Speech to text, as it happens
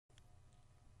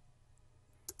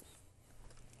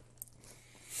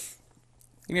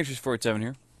Ignatius 47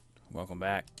 here. Welcome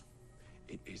back.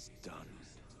 It is done.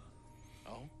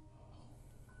 Oh?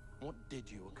 What did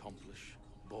you accomplish,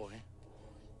 boy?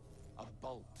 A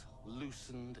bolt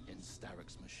loosened in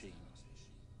Starrick's machine.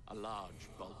 A large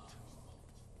bolt.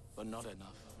 But not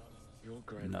enough. Your No.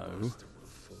 grandmaster will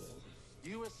fall.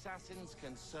 You assassins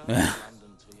can search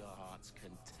London to your heart's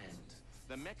content.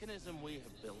 The mechanism we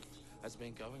have built has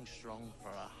been going strong for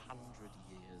 100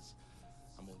 years,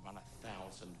 and will run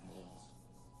 1,000 more.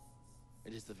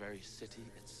 It is the very city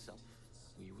itself.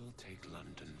 We will take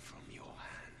London from your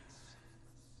hands.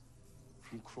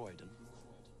 From Croydon,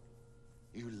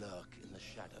 you lurk in the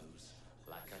shadows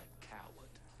like a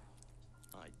coward.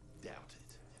 I doubt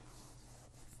it.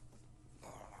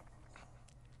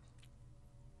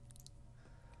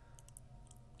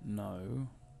 No.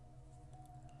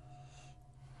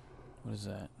 What is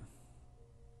that?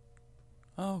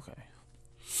 Oh, okay.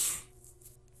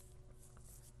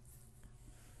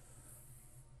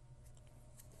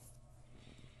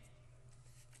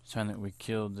 Time that we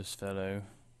killed this fellow,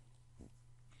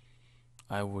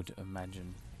 I would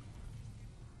imagine.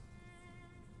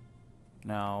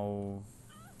 Now,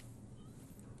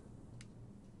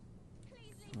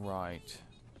 right.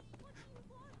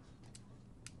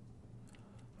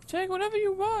 Take whatever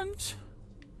you want.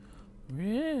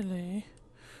 Really?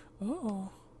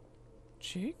 Oh,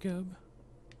 Jacob.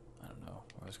 I don't know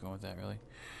where I was going with that. Really.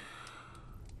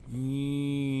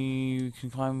 You can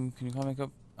climb. Can you climb back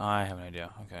up? I have an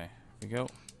idea. Okay, here we go.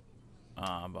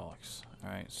 Ah, bollocks.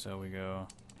 Alright, so we go.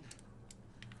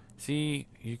 See,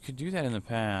 you could do that in the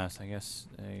past. I guess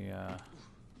they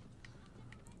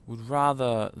would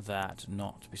rather that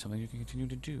not be something you can continue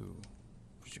to do.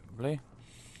 Presumably.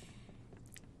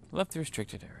 Left the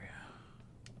restricted area.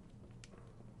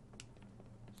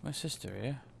 Is my sister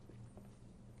here?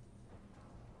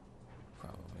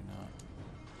 Probably not.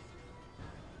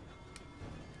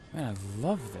 Man, I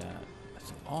love that.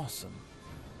 That's awesome.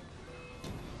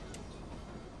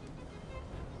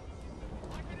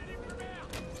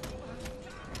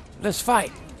 Let's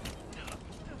fight!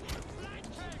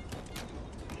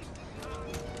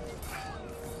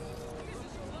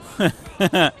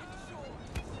 I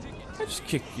just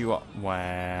kicked you up.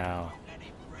 Wow.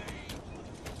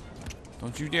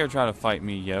 Don't you dare try to fight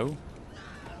me, yo.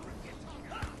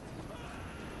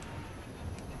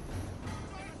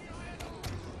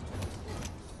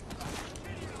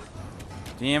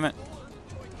 Damn it.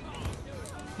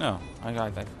 No, I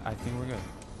think we're good.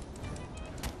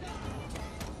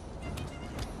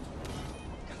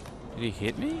 Did he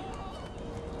hit me?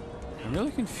 I'm really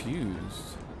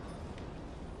confused.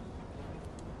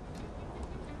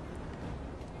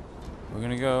 We're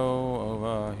gonna go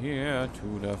over here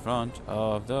to the front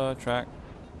of the track.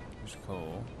 There's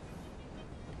coal.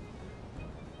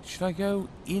 Should I go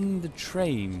in the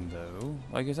train, though?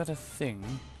 Like, is that a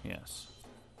thing? Yes.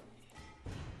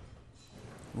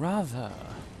 Rather.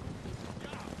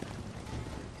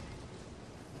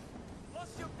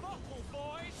 Lost your bottle,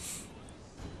 boys.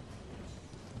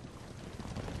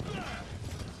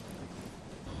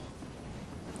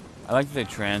 I like that they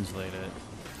translate it.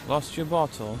 Lost your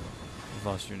bottle. You've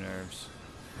lost your nerves.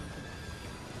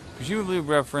 Presumably a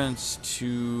reference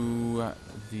to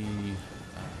the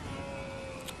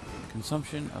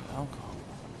consumption of alcohol.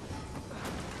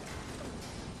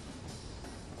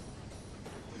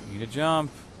 Need a jump.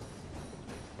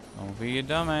 Don't be a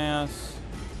dumbass.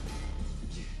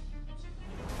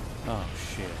 Oh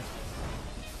shit.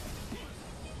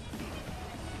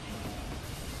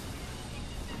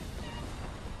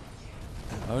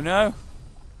 Oh no.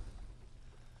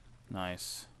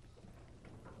 Nice.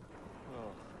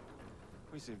 Oh,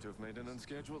 we seem to have made an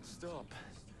unscheduled stop.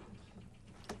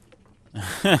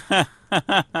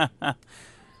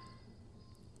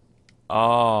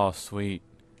 Oh, sweet.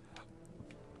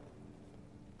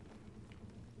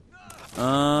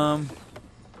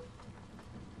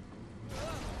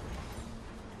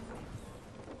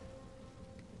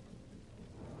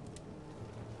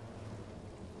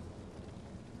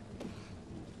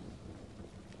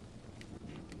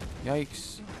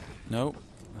 Yikes. Nope.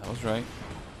 That was right.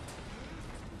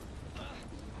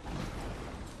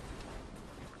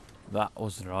 That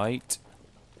was right.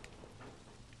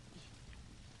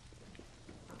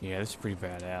 Yeah, this is pretty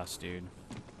badass, dude.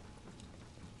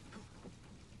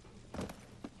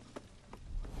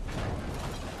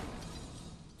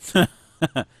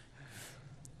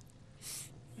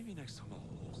 Maybe next time I'll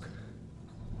walk.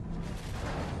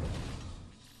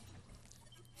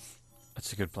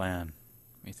 That's a good plan,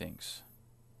 methinks.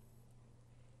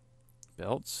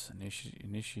 Belts?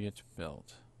 Initiate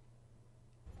belt.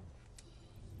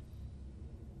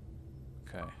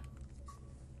 Okay.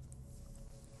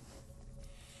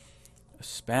 A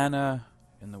spanner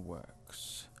in the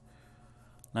works.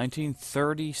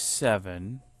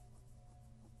 1937.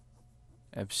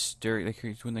 When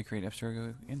they create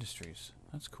Abstergo Industries.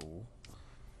 That's cool.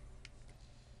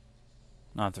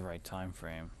 Not the right time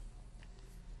frame.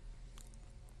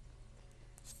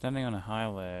 Standing on a high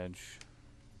ledge.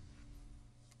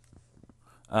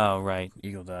 Oh, right.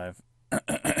 Eagle dive.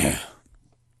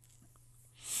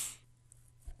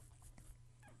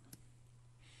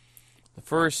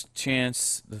 The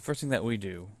first thing that we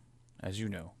do, as you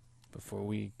know, before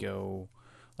we go,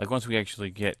 like once we actually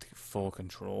get full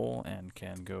control and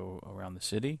can go around the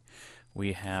city,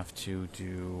 we have to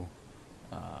do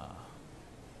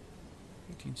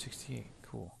 1868.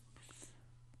 Cool.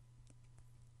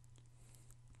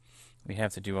 We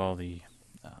have to do all the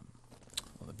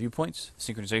viewpoints,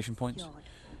 synchronization points. Yard.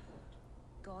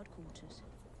 Guard quarters.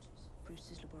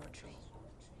 Brewster's laboratory.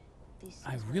 This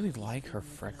I is where really the piece like of her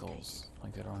equipment were freckles, located.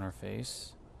 like that are on her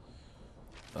face.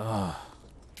 Ugh,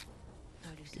 No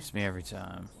loose gets ends. me every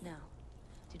time. Now,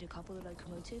 to decouple the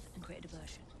locomotive and create a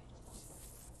diversion.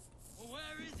 Well,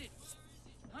 where is it?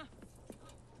 Huh?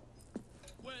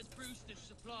 Where's Brewster's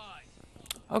supply?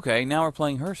 Okay, now we're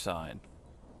playing her side.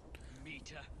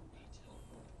 Meter.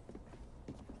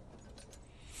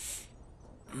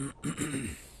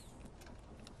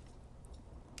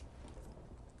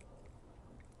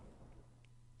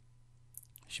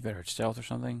 She better hit stealth or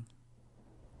something.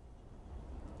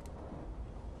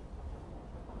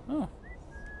 Oh,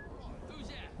 Who's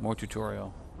that? more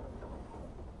tutorial.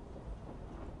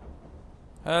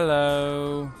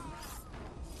 Hello.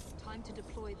 Time to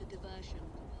deploy the diversion.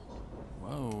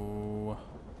 Whoa.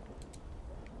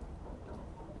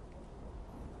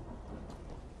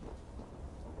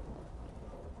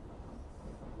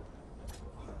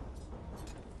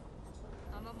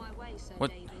 I'm on my way, Sir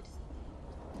What? David.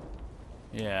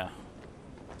 Yeah.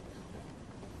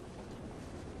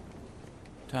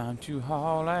 Time to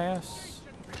haul ass.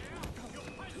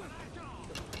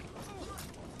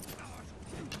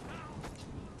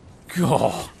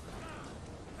 God,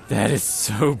 that is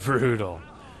so brutal.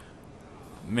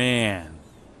 Man,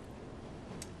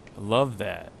 I love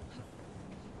that.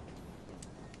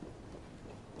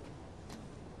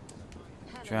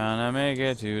 Trying to make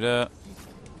it to the.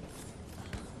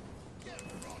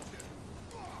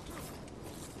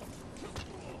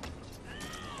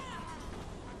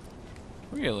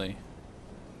 Really?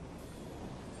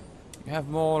 You have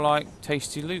more like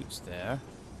tasty loots there.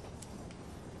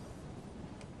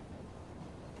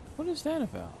 What is that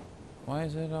about? Why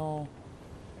is it all...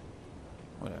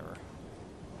 Whatever.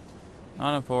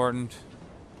 Unimportant.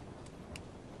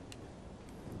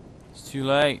 It's too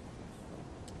late.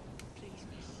 Please,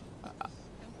 miss.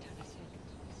 Don't tell us yet.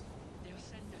 They'll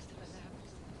send us to the lab.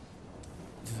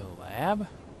 To the lab?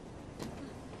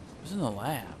 What's in the lab? What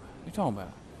are you talking about?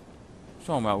 What you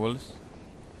talking about, Willis?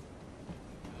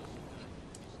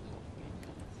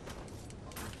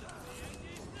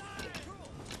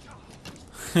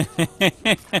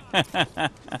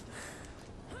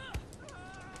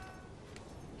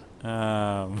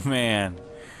 Oh, man.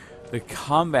 The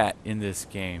combat in this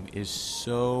game is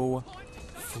so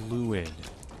fluid.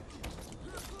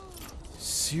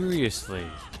 Seriously.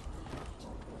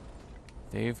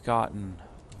 They've gotten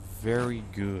very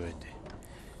good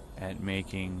at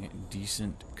making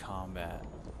decent combat.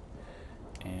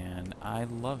 And I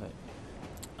love it.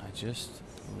 I just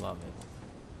love it.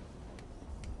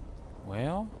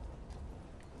 Well,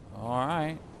 all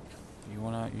right. You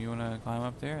wanna climb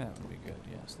up there? That would be good.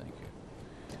 Yes, thank you.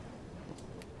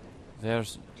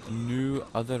 There's no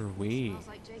other way. Smells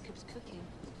like Jacob's cooking.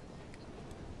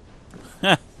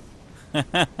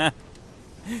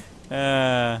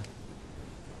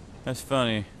 That's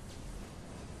funny.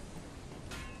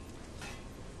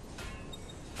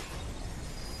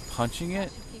 Punching it?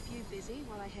 Should keep you busy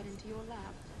while I head into your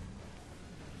lab.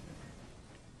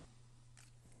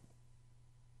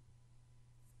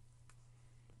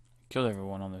 Killed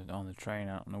everyone on the train.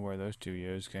 I don't know where those two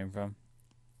yos came from.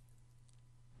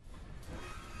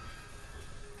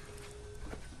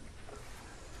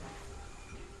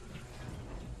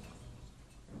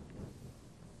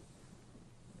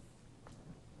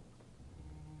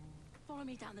 Follow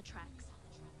me down the tracks.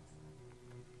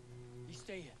 You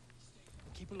stay here.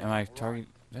 Keep Am I target?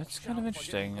 That's kind of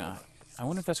interesting. I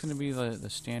wonder if that's going to be the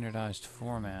standardized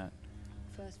format.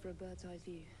 First for a bird's eye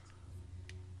view.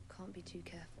 Can't be too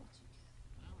careful.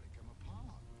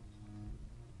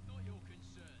 Not your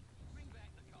concern. Bring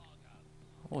back the cargo.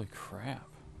 Holy crap.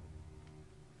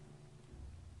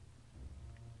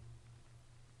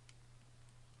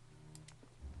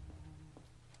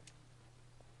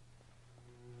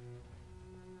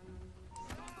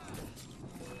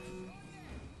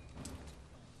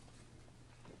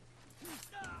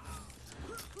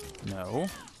 No.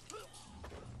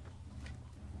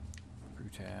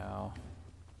 Brutal.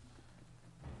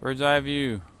 Bird's eye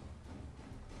view.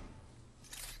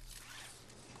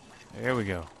 There we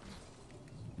go.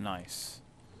 Nice.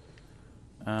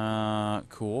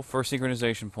 Cool. First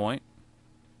synchronization point.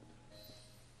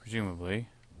 Presumably.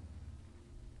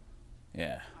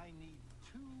 Yeah. I need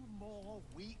 2 more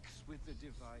weeks with the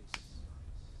device.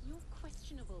 Your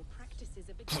questionable practices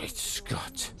are beginning Great to draw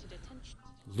Scott. unwanted attention.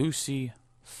 Lucy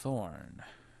Thorne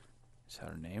is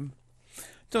her name.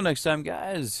 Until next time,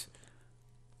 guys.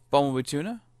 Bumblebee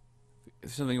Tuna. If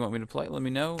there's something you want me to play, let me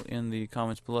know in the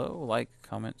comments below. Like,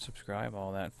 comment, subscribe,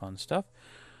 all that fun stuff.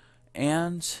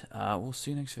 And we'll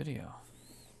see you next video.